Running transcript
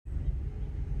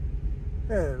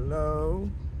Hello,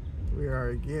 we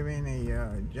are giving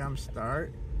a jump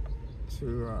start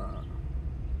to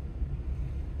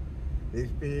this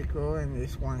vehicle and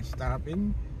this one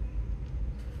stopping.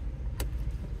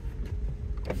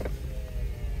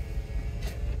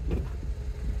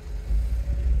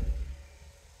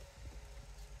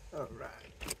 All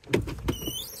right.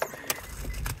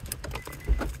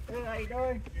 Hey, how you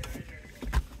doing?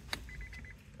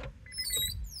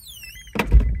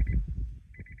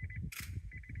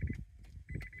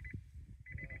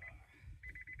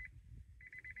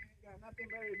 Got nothing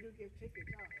better to do, give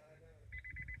tickets out.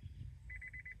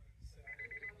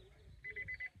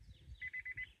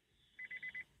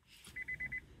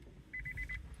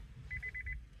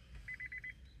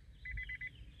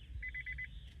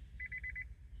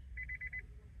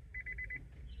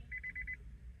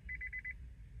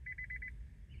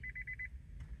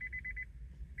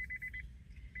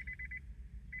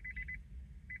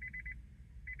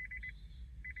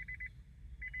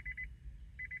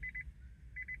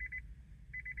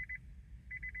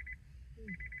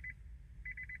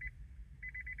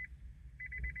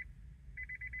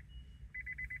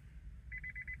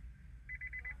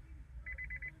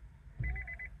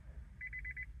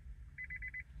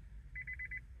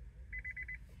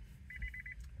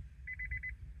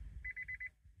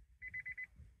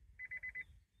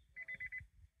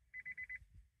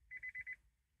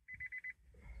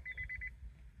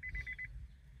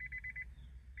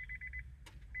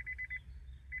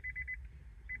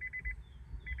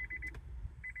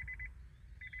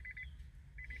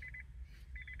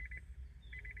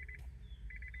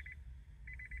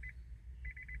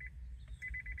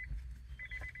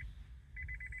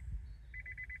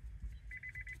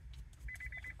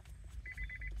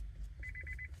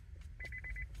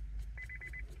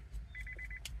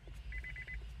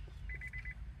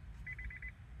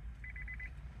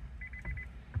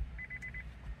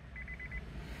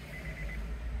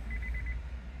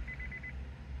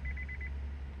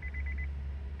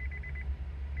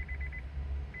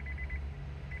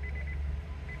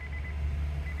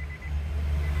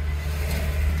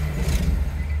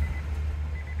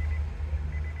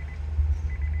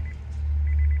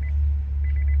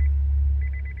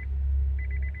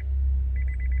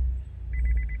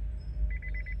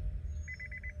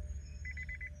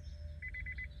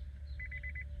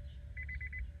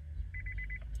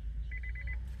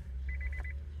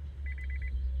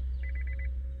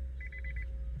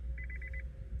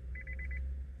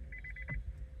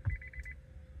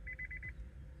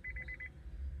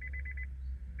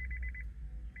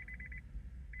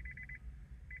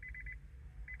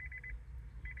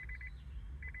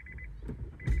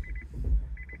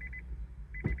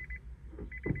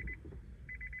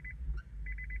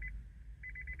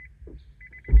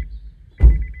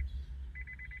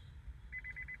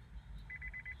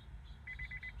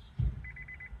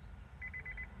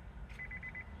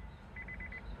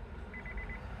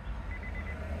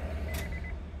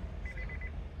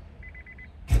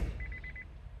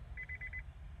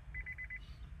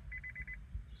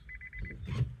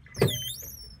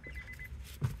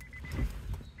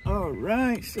 All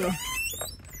right, so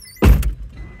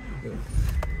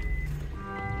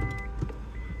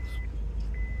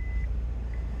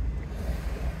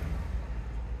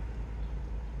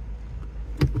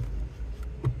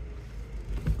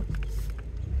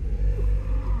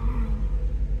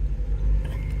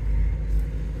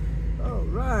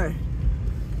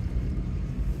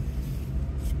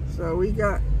we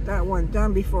got that one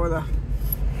done before the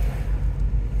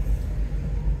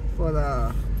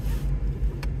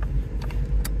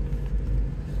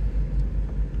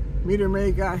meter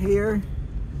maid got here.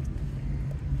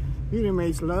 Meter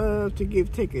maids love to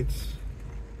give tickets.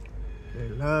 They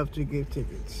love to give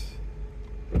tickets.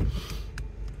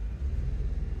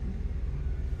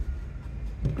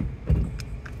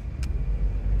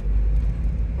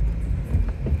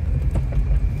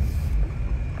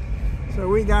 So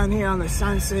we down here on the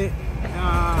Sunset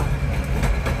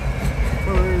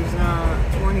towards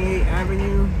 28th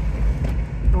Avenue,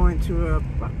 going to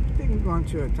I think we're going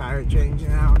to a tire change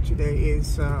now. Today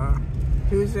is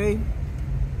Tuesday.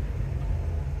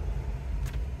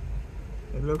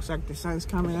 It looks like the sun's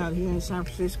coming out here in San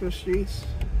Francisco streets.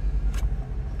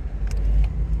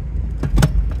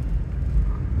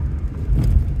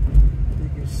 You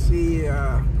can see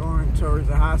going towards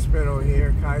the hospital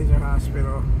here, Kaiser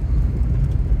Hospital.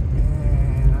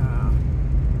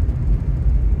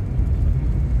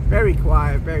 Very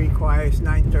quiet, very quiet. It's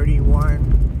 9:31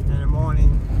 in the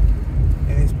morning,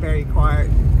 and it's very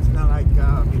quiet. It's not like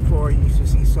before. You used to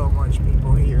see so much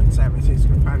people here in San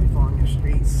Francisco, California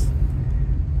streets,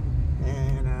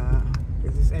 and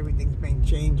everything's been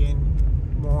changing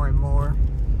more and more.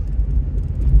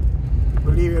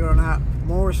 Believe it or not,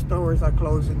 more stores are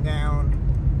closing down.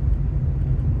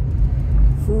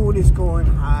 Food is going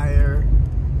higher.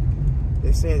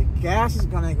 They say gas is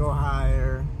gonna go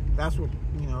higher. That's what,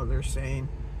 you know, they're saying.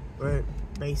 But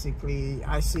basically,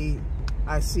 I see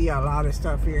a lot of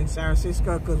stuff here in San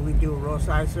Francisco because we do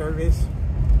roadside service,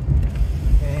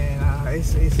 and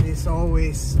it's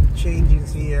always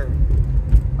changes here.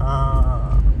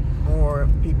 More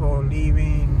people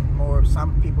leaving,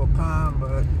 some people come,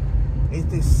 but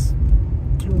it's just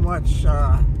too much.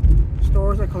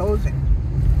 Stores are closing.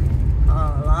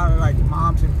 A lot of like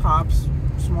moms and pops,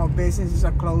 small businesses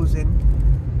are closing,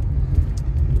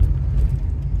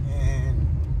 and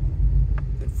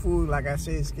the food, like I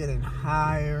said, is getting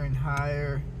higher and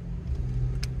higher.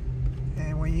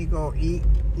 And when you go eat,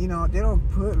 you know, they don't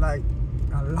put like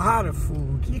a lot of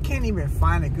food. You can't even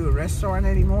find a good restaurant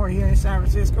anymore here in San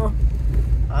Francisco.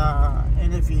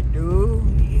 And if you do,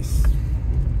 it's,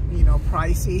 you know,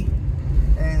 pricey,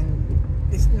 and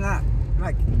it's not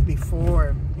like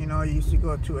before. You know, you used to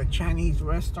go to a Chinese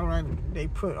restaurant, they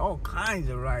put all kinds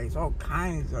of rice, all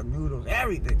kinds of noodles,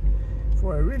 everything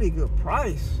for a really good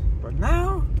price. But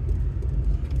now,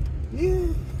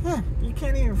 you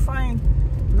can't even find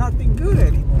nothing good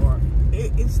anymore.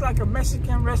 It's like a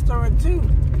Mexican restaurant too.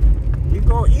 You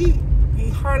go eat,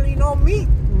 hardly no meat,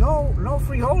 no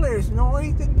frijoles, no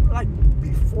anything like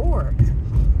before.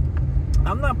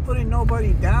 I'm not putting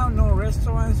nobody down, no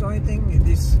restaurants or anything.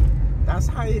 That's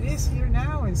how it is here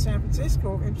now in San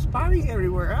Francisco. It's probably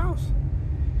everywhere else.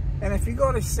 And if you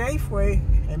go to Safeway,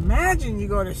 imagine you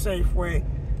go to Safeway,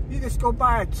 you just go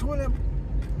buy a tuna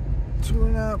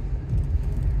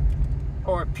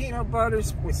or peanut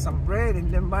butters with some bread,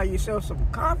 and then buy yourself some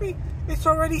coffee. It's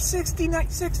already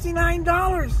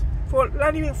 $69 for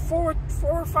not even four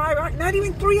or five, not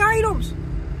even 3 items.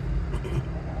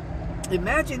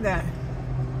 Imagine that.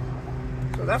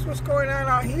 So that's what's going on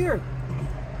out here.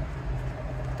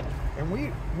 And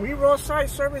we roadside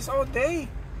service all day.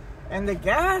 And the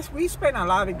gas, we spend a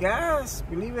lot of gas,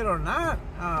 believe it or not.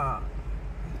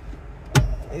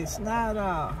 It's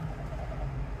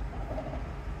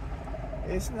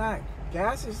not,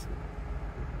 gas is,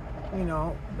 you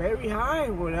know, very high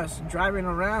with us driving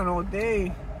around all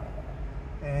day.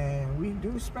 And we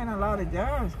do spend a lot of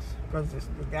gas because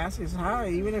the gas is high.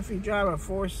 Even if you drive a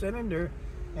 4-cylinder,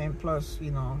 and plus,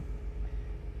 you know,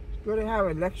 it's good to have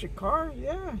an electric car,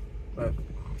 yeah. But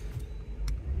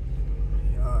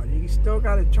you still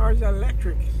got to charge that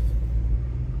electric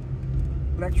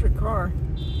car.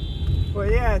 But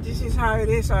yeah, this is how it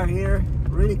is out here.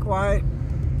 Really quiet.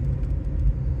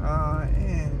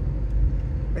 And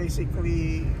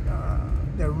basically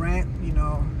the rent, you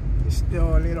know, is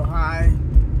still a little high.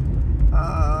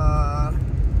 A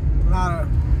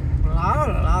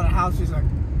lot of houses are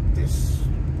just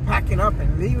packing up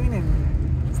and leaving,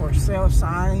 and for sale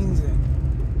signs and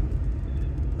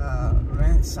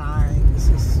rent signs.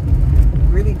 It's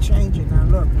really changing now.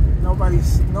 Look,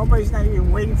 nobody's not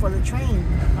even waiting for the train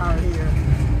out here.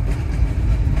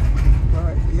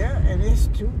 But yeah, and it's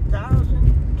 2023,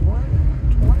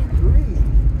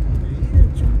 the year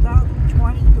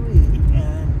 2023,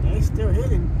 and it's still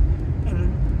hitting.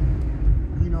 And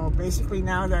you know, basically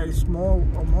now that it's more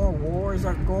wars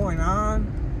are going on,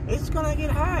 it's gonna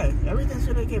get high. Everything's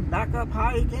gonna get back up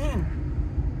high again.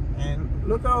 And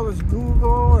look at all this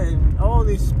Google and all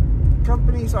these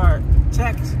companies are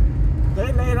tech.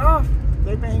 They laid off.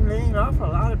 They've been laying off a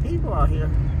lot of people out here.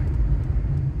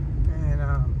 And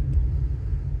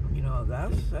you know,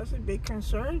 that's a big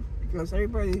concern, because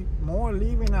everybody more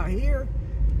leaving out here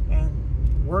and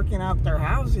working out their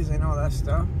houses and all that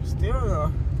stuff.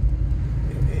 Still,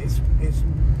 it's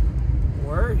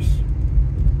worse.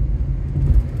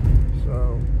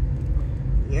 So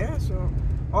yeah, so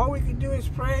all we can do is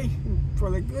pray for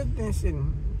the goodness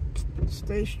and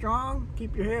stay strong,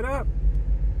 keep your head up,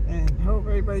 and hope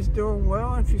everybody's doing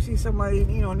well. If you see somebody,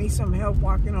 you know, needs some help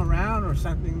walking around or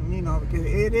something, you know, because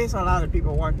it is a lot of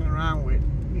people walking around with,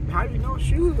 how do you know,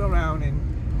 shoes around and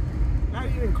not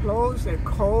even clothes. They're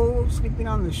cold, sleeping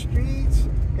on the streets.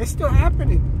 It's still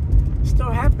happening. It's still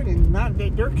happening.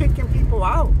 They're kicking people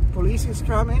out. Police is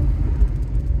coming.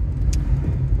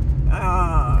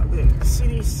 The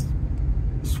city's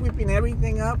sweeping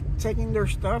everything up, taking their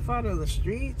stuff out of the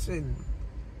streets, and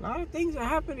a lot of things are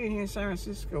happening here in San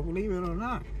Francisco, believe it or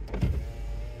not.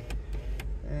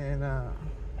 And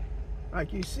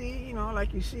like you see, you know,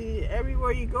 like you see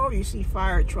everywhere you go, you see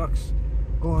fire trucks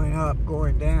going up,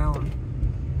 going down,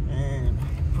 and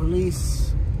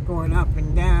police going up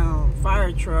and down,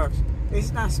 fire trucks.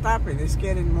 It's not stopping. It's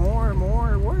getting more and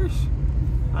more worse.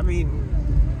 I mean,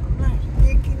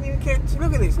 you can't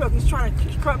look at this. Look, he's trying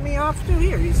to cut me off too.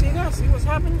 Here, you see that? See what's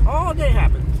happening? All day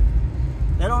happens.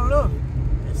 They don't look.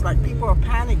 It's like people are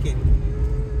panicking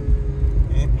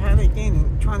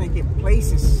and trying to get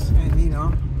places. And you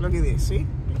know, look at this. See,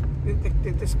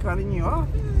 they're just cutting you off,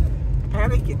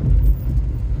 panicking.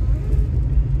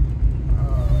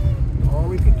 All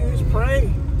we can do is pray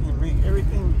and make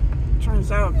everything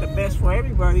turns out the best for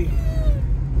everybody.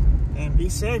 And be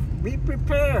safe, be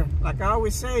prepared. Like I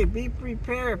always say, be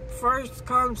prepared. First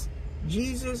comes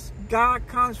Jesus. God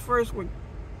comes first.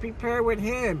 Prepare with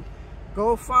Him.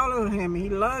 Go follow Him. He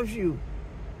loves you.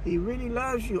 He really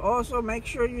loves you. Also, make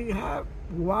sure you have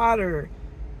water,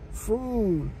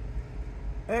 food,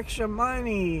 extra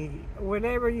money,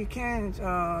 whatever you can.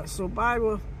 So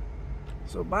Bible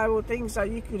things that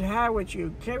you could have with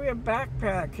you. Carry a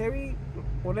backpack. Carry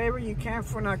whatever you can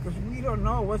for now, because we don't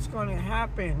know what's going to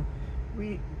happen.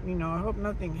 You know, I hope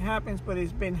nothing happens, but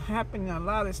it's been happening. A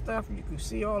lot of stuff you can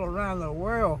see all around the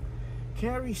world.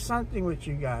 Carry something with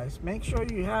you guys. Make sure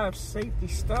you have safety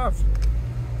stuff.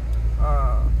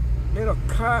 Little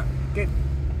cut, you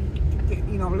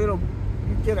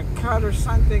get a cut or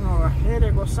something, or a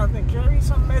headache or something. Carry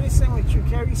some medicine with you.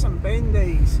 Carry some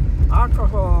Band-Aids,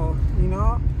 alcohol. You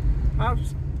know, have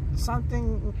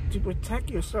something to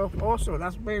protect yourself. Also,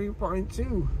 that's very important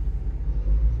too.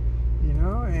 You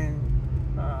know, and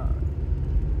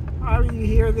how do you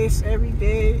hear this every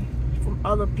day from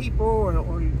other people,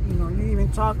 or you know, you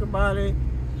even talk about it,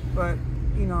 but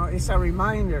you know, it's a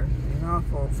reminder, you know,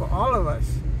 for all of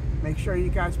us. Make sure you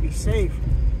guys be safe.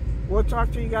 We'll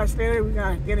talk to you guys later.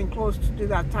 We're getting close to do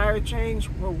that tire change.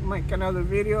 We'll make another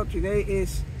video. Today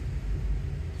is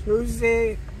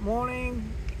Tuesday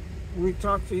morning. We'll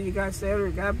talk to you guys later.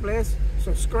 God bless.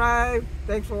 Subscribe.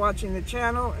 Thanks for watching the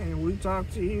channel, and we'll talk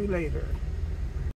to you later.